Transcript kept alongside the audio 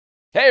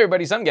Hey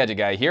everybody, Some Gadget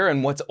Guy here,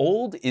 and what's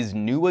old is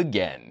new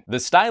again. The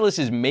Stylus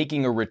is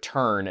making a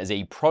return as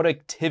a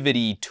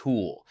productivity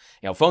tool.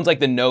 Phones like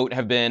the Note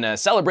have been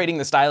celebrating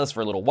the Stylus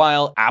for a little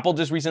while. Apple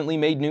just recently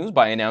made news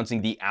by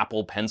announcing the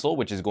Apple Pencil,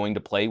 which is going to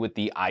play with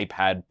the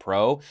iPad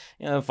Pro.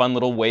 A fun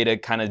little way to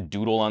kind of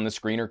doodle on the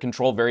screen or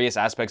control various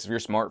aspects of your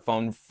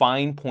smartphone,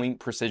 fine point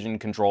precision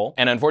control.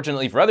 And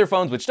unfortunately for other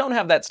phones which don't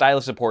have that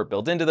stylus support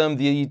built into them,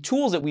 the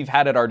tools that we've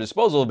had at our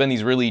disposal have been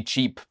these really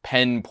cheap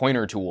pen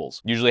pointer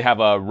tools. Usually have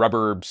a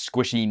rubber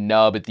squishy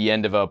nub at the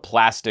end of a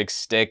plastic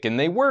stick, and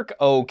they work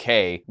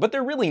okay, but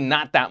they're really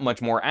not that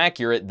much more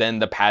accurate than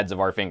the pads of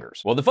our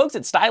fingers. Well, the folks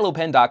at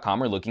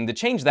stylopen.com are looking to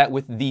change that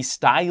with the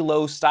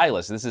Stilo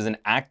stylus. This is an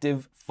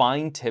active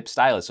fine tip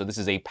stylus. So this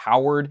is a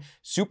powered,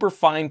 super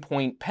fine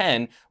point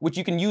pen, which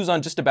you can use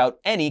on just about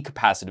any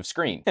capacitive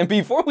screen. And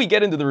before we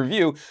get into the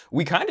review,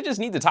 we kind of just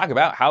need to talk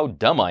about how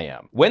dumb I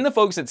am. When the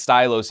folks at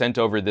Stilo sent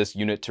over this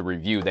unit to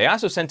review, they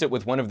also sent it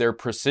with one of their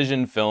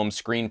precision film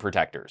screen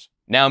protectors.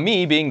 Now,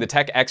 me being the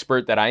tech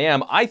expert that I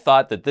am, I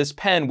thought that this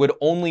pen would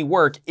only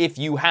work if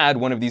you had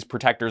one of these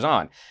protectors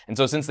on. And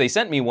so since they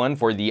sent me one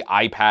for the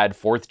iPad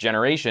 4th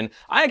generation,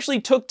 I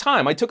actually took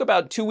time. I took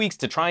about 2 weeks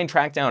to try and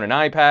track down an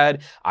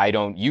iPad. I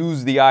don't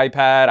use the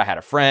iPad. I had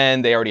a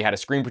friend, they already had a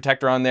screen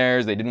protector on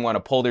theirs. They didn't want to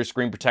pull their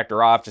screen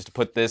protector off just to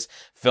put this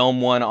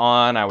film one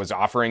on. I was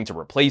offering to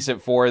replace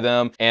it for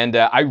them. And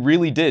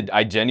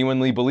I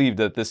genuinely believed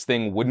that this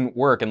thing wouldn't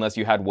work unless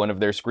you had one of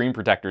their screen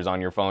protectors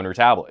on your phone or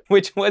tablet,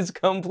 which was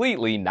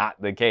completely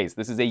not the case.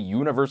 This is a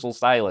universal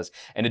stylus,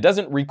 and it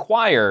doesn't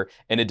require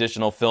an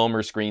additional film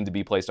or screen to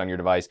be placed on your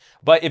device.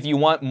 But if you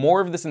want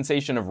more of the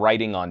sensation of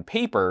writing on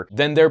paper,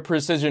 then their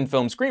precision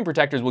film screen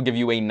protectors will give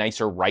you a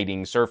nicer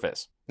writing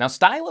surface. Now,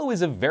 Stilo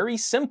is a very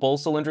simple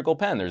cylindrical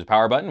pen. There's a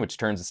power button which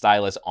turns the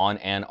stylus on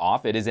and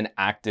off. It is an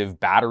active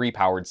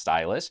battery-powered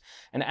stylus,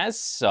 and as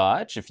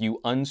such, if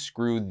you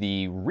unscrew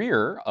the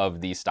rear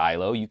of the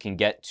Stilo, you can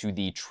get to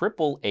the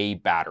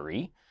AAA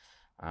battery.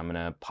 I'm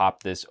gonna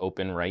pop this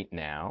open right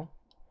now.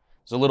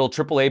 It's a little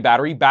AAA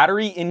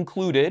battery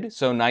included,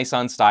 so nice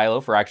on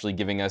Stilo for actually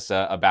giving us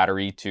a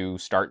battery to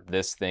start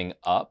this thing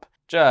up.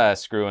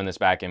 Just screwing this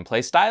back in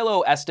place.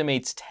 Stilo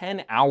estimates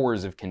 10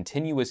 hours of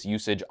continuous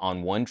usage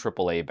on one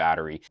AAA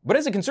battery. But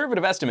as a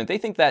conservative estimate, they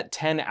think that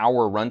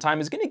 10-hour runtime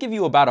is gonna give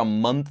you about a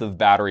month of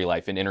battery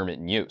life in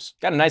intermittent use.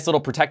 Got a nice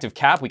little protective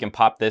cap. We can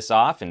pop this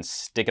off and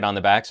stick it on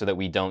the back so that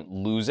we don't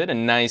lose it. A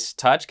nice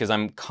touch, because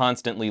I'm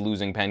constantly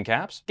losing pen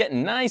caps.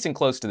 Getting nice and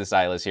close to the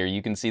stylus here.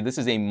 You can see this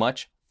is a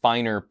much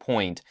finer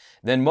point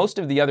than most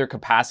of the other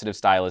capacitive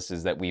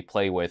styluses that we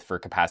play with for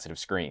capacitive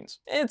screens.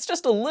 It's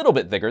just a little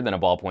bit thicker than a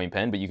ballpoint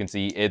pen, but you can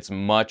see it's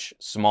much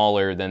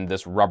smaller than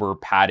this rubber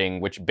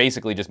padding, which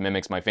basically just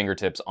mimics my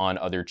fingertips on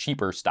other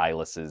cheaper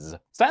styluses.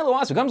 Stilo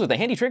also comes with the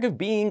handy trick of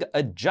being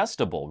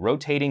adjustable.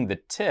 Rotating the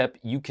tip,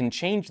 you can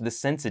change the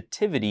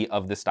sensitivity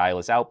of the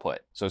stylus output.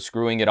 So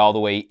screwing it all the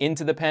way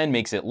into the pen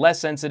makes it less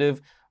sensitive.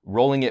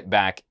 Rolling it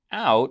back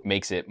out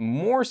makes it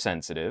more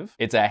sensitive.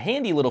 It's a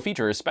handy little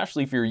feature,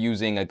 especially if you're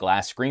using a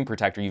glass screen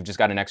protector. You've just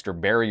got an extra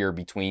barrier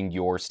between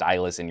your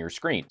stylus and your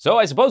screen. So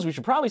I suppose we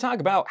should probably talk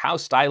about how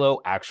Stilo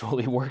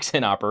actually works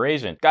in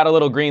operation. Got a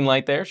little green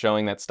light there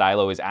showing that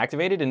Stilo is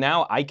activated, and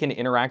now I can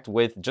interact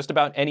with just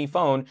about any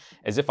phone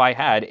as if I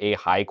had a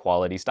high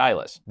quality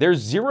stylus. There's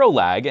zero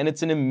lag, and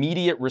it's an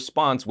immediate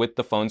response with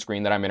the phone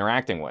screen that I'm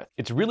interacting with.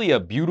 It's really a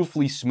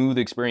beautifully smooth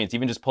experience,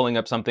 even just pulling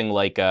up something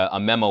like a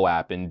memo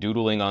app and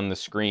doodling on the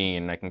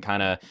screen. I can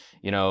kind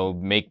of,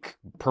 make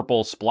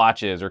purple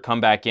splotches or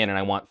come back in and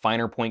I want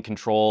finer point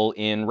control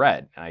in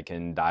red. I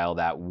can dial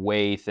that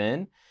way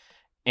thin.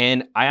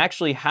 And I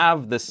actually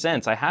have the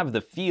sense, I have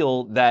the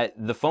feel that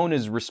the phone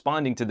is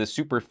responding to the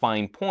super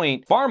fine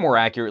point far more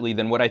accurately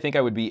than what I think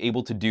I would be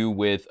able to do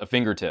with a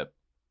fingertip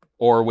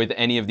or with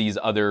any of these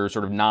other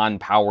sort of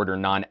non-powered or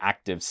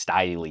non-active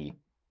styli.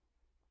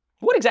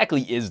 What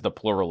exactly is the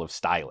plural of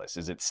stylus?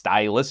 Is it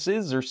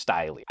styluses or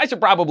styli? I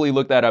should probably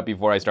look that up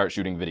before I start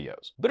shooting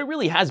videos. But it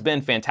really has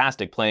been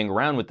fantastic playing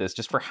around with this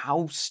just for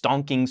how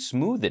stonking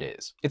smooth it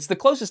is. It's the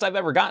closest I've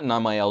ever gotten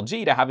on my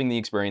LG to having the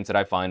experience that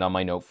I find on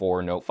my Note 4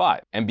 or Note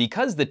 5. And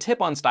because the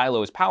tip on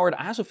Stilo is powered,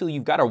 I also feel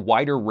you've got a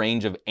wider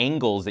range of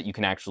angles that you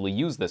can actually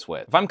use this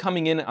with. If I'm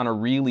coming in on a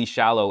really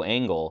shallow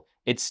angle,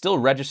 it's still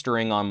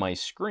registering on my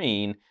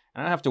screen, and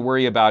I don't have to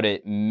worry about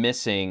it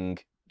missing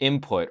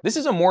input. This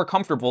is a more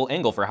comfortable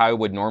angle for how I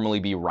would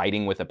normally be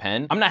writing with a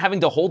pen. I'm not having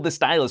to hold the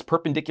stylus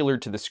perpendicular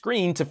to the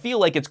screen to feel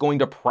like it's going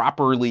to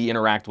properly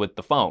interact with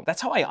the phone.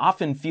 That's how I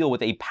often feel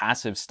with a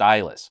passive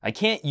stylus. I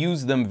can't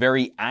use them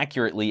very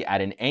accurately at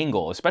an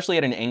angle, especially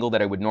at an angle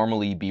that I would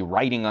normally be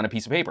writing on a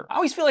piece of paper. I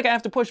always feel like I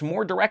have to push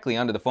more directly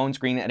onto the phone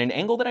screen at an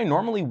angle that I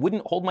normally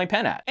wouldn't hold my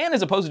pen at. And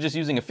as opposed to just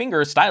using a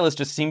finger, a stylus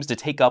just seems to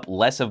take up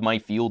less of my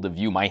field of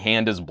view. My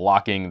hand is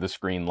blocking the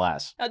screen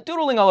less. Now,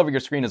 doodling all over your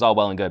screen is all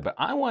well and good, but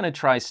I want to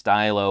try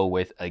Stilo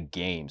with a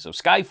game. So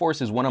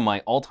Skyforce is one of my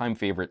all-time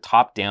favorite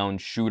top-down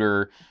shoot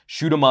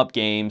 'em up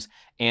games,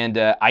 and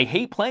I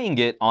hate playing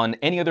it on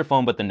any other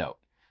phone but the Note.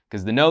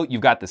 Because the Note,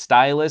 you've got the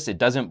stylus, it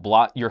doesn't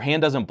block, your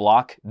hand doesn't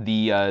block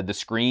the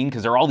screen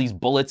because there are all these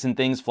bullets and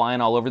things flying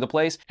all over the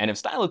place. And if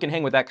Stilo can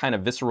hang with that kind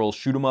of visceral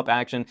shoot 'em up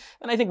action,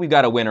 then I think we've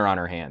got a winner on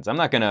our hands. I'm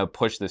not gonna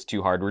push this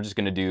too hard. We're just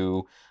gonna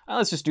do,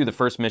 let's just do the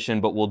first mission,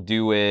 but we'll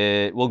do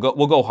it, we'll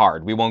go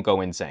hard. We won't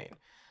go insane.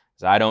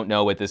 So I don't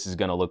know what this is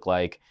gonna look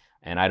like,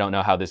 and I don't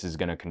know how this is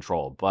gonna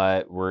control,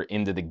 but we're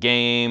into the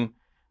game.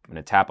 I'm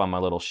gonna tap on my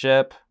little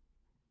ship,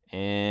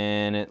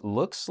 and it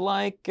looks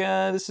like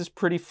this is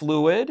pretty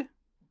fluid.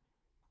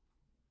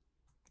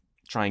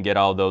 Try and get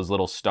all those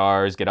little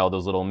stars, get all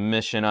those little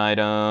mission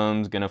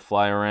items, gonna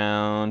fly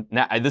around.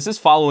 Now, this is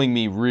following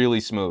me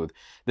really smooth.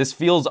 This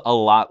feels a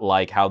lot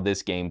like how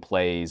this game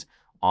plays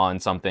on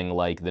something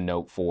like the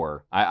Note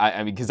 4. I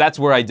mean, because that's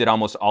where I did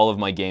almost all of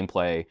my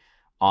gameplay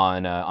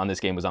on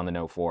this game was on the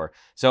Note 4.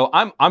 So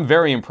I'm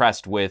very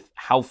impressed with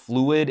how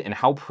fluid and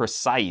how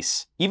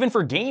precise, even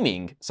for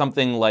gaming,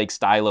 something like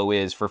Stilo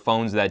is for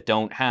phones that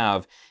don't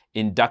have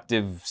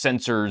inductive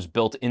sensors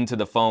built into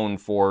the phone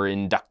for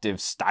inductive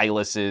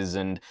styluses,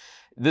 and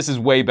this is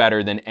way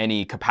better than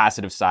any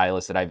capacitive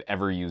stylus that I've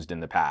ever used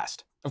in the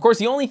past. Of course,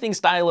 the only thing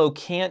Stilo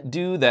can't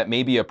do that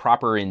maybe a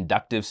proper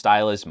inductive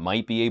stylus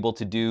might be able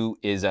to do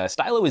is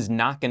Stilo is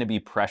not going to be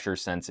pressure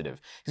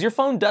sensitive because your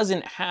phone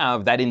doesn't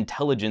have that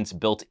intelligence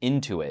built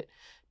into it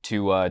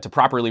to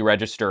properly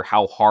register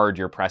how hard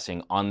you're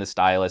pressing on the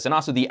stylus. And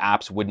also the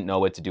apps wouldn't know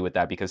what to do with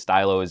that because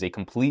Stilo is a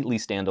completely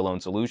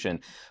standalone solution.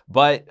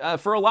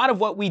 But for a lot of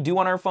what we do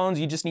on our phones,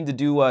 you just need to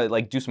do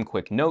do some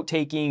quick note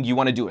taking. You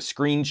want to do a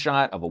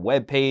screenshot of a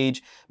web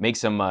page, make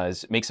some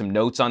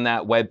notes on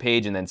that web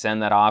page, and then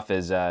send that off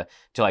as to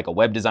like a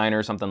web designer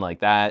or something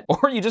like that.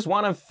 Or you just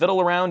want to fiddle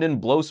around and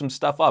blow some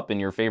stuff up in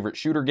your favorite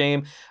shooter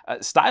game.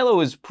 Stilo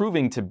is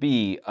proving to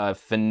be a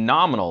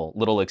phenomenal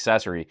little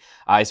accessory.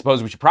 I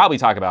suppose we should probably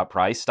talk about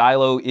price.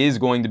 Stilo is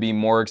going to be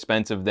more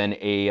expensive than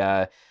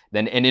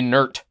an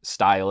inert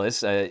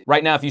stylus.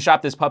 Right now, if you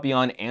shop this puppy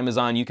on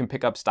Amazon, you can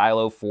pick up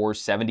Stilo for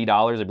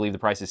 $70. I believe the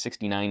price is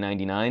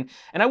 $69.99.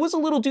 And I was a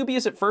little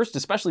dubious at first,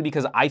 especially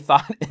because I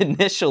thought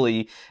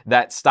initially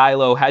that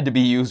Stilo had to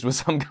be used with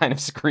some kind of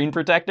screen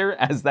protector,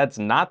 as that's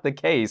not the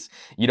case.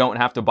 You don't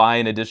have to buy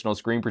an additional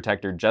screen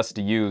protector just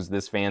to use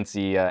this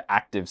fancy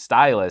active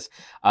stylus.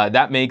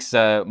 That makes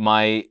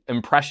my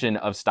impression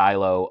of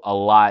Stilo a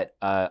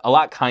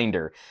lot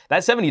kinder.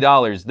 That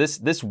 $70,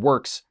 this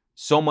works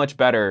so much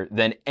better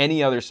than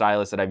any other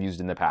stylus that I've used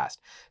in the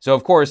past. So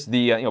of course,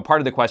 the part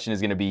of the question is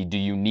going to be, do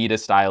you need a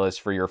stylus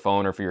for your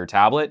phone or for your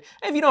tablet?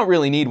 And if you don't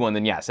really need one,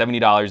 then yeah,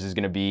 $70 is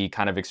going to be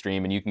kind of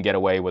extreme, and you can get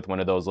away with one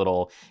of those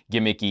little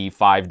gimmicky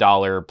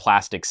 $5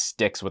 plastic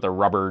sticks with a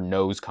rubber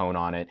nose cone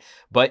on it.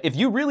 But if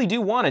you really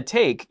do want to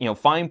take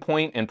fine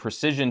point and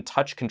precision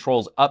touch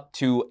controls up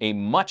to a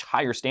much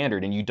higher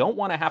standard, and you don't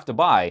want to have to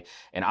buy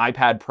an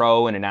iPad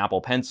Pro and an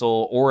Apple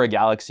Pencil or a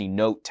Galaxy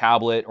Note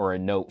tablet or a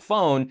Note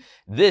phone,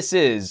 this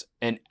is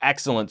an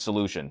excellent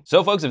solution.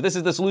 So folks, if this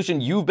is the solution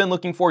you've been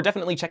looking for,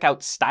 definitely check out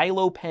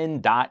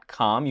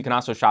stylopen.com. You can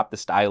also shop the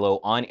Stilo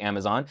on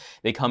Amazon.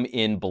 They come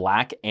in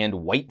black and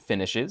white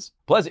finishes.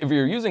 Plus, if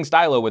you're using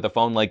Stilo with a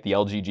phone like the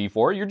LG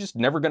G4, you're just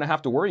never gonna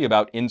have to worry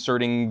about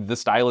inserting the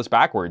stylus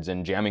backwards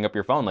and jamming up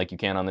your phone like you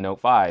can on the Note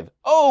 5.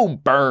 Oh,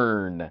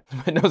 burn!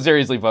 But no,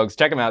 seriously folks,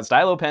 check them out,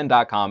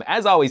 stylopen.com.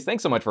 As always,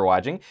 thanks so much for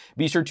watching.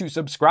 Be sure to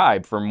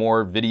subscribe for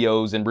more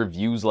videos and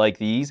reviews like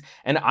these,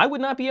 and I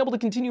would not be able to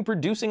continue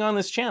producing on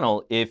this channel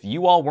if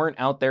you all weren't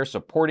out there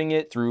supporting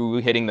it through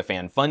hitting the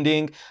fan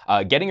funding,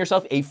 getting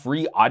yourself a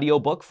free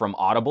audiobook from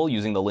Audible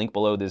using the link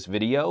below this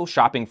video,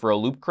 shopping for a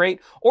Loop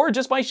Crate, or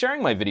just by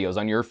sharing my videos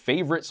on your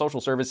favorite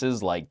social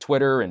services like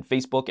Twitter and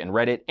Facebook and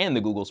Reddit and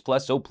the Googles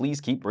Plus, so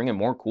please keep bringing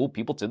more cool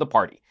people to the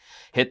party.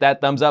 Hit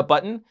that thumbs up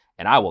button,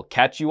 and I will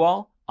catch you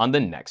all on the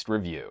next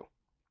review.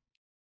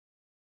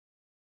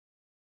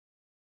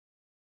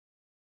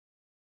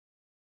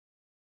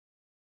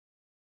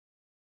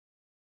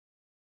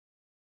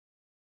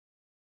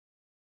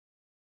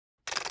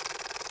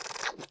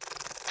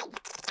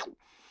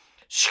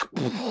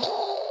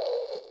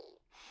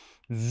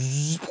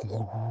 Zzz.